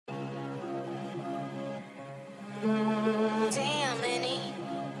Damn, Lenny.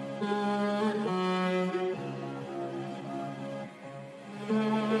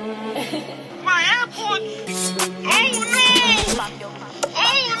 My AirPods! Oh no!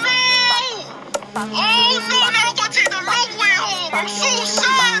 Oh no! Oh no! Now I gotta take the long way home. I'm so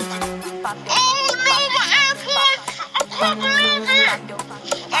sad. Oh no! My AirPods! I can't believe it.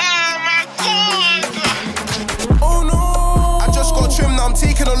 Oh my god! Oh no! I just got trimmed. Now I'm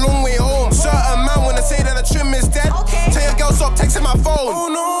taking a long way home. Certain man when I say that the trim is dead. Okay. Tell your girl stop texting my phone. Oh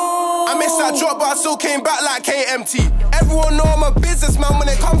no! I missed that drop, but I still came back like KMT. Everyone know I'm a businessman. When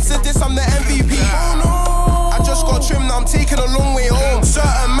it comes to this, I'm the MVP. Oh no! I just got trimmed, now I'm taking a long way home.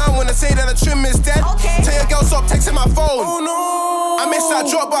 Certain man when I say that the trim is dead. Okay. Tell your girl stop texting my phone. Oh no! I missed that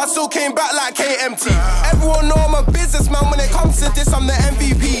drop, but I still came back like KMT. Everyone know I'm a businessman. When it comes to this, I'm the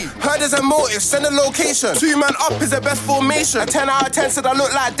MVP. Heard there's a motive, send a location. 2 man up is the best formation. A 10 out of 10 said I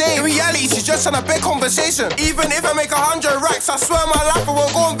look like Dave. In reality, she's just trying to big conversation. Even if I make 100 racks, I swear my life I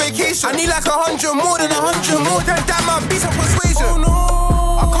won't go on vacation. I need like 100 more than 100 more than that, my beats and persuasion. Oh no!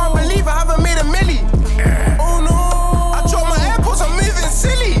 I can't believe I haven't made a milli. Oh no! I dropped my AirPods, I'm moving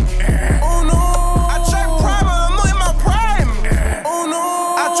silly. Oh no! I drank prime and I'm not in my prime. Oh no!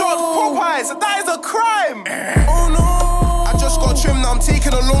 I dropped Popeyes, that is a crime. Oh no! I just got trimmed, now I'm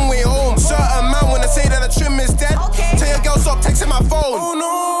taking a long way home. Certain man when I say that the trim is dead. Okay. Tell your girl stop texting my phone. Oh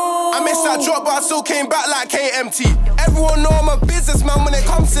no! I missed that drop, but I still came back like KMT. Everyone know I'm a businessman. When it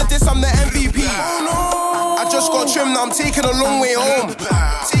comes to this, I'm the MVP. Oh no! I just got trimmed, now I'm taking a long way home.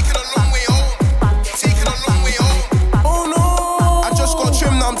 Taking a long way home. Taking a long way home. Oh no! I just got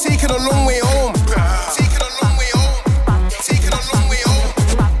trimmed, now I'm taking a long way home.